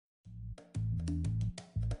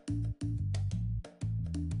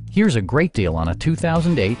Here's a great deal on a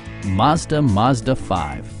 2008 Mazda Mazda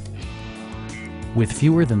 5. With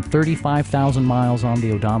fewer than 35,000 miles on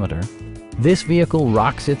the odometer, this vehicle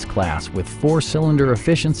rocks its class with 4-cylinder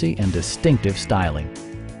efficiency and distinctive styling.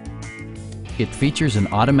 It features an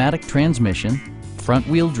automatic transmission,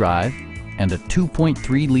 front-wheel drive, and a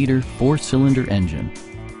 2.3-liter 4-cylinder engine.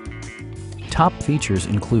 Top features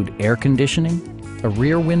include air conditioning, a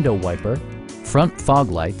rear window wiper, front fog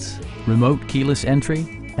lights, remote keyless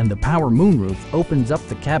entry, and the power moonroof opens up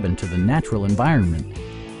the cabin to the natural environment.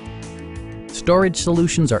 Storage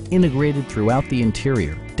solutions are integrated throughout the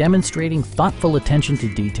interior, demonstrating thoughtful attention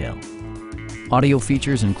to detail. Audio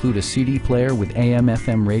features include a CD player with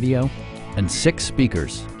AM/FM radio and 6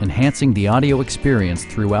 speakers, enhancing the audio experience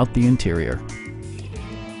throughout the interior.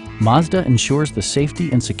 Mazda ensures the safety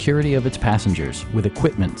and security of its passengers with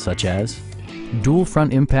equipment such as dual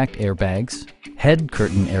front impact airbags, head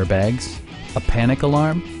curtain airbags, a panic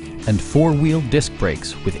alarm, and 4-wheel disc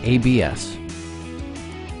brakes with ABS.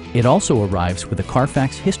 It also arrives with a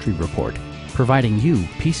Carfax history report, providing you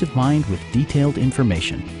peace of mind with detailed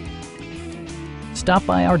information. Stop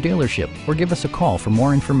by our dealership or give us a call for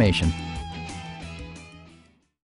more information.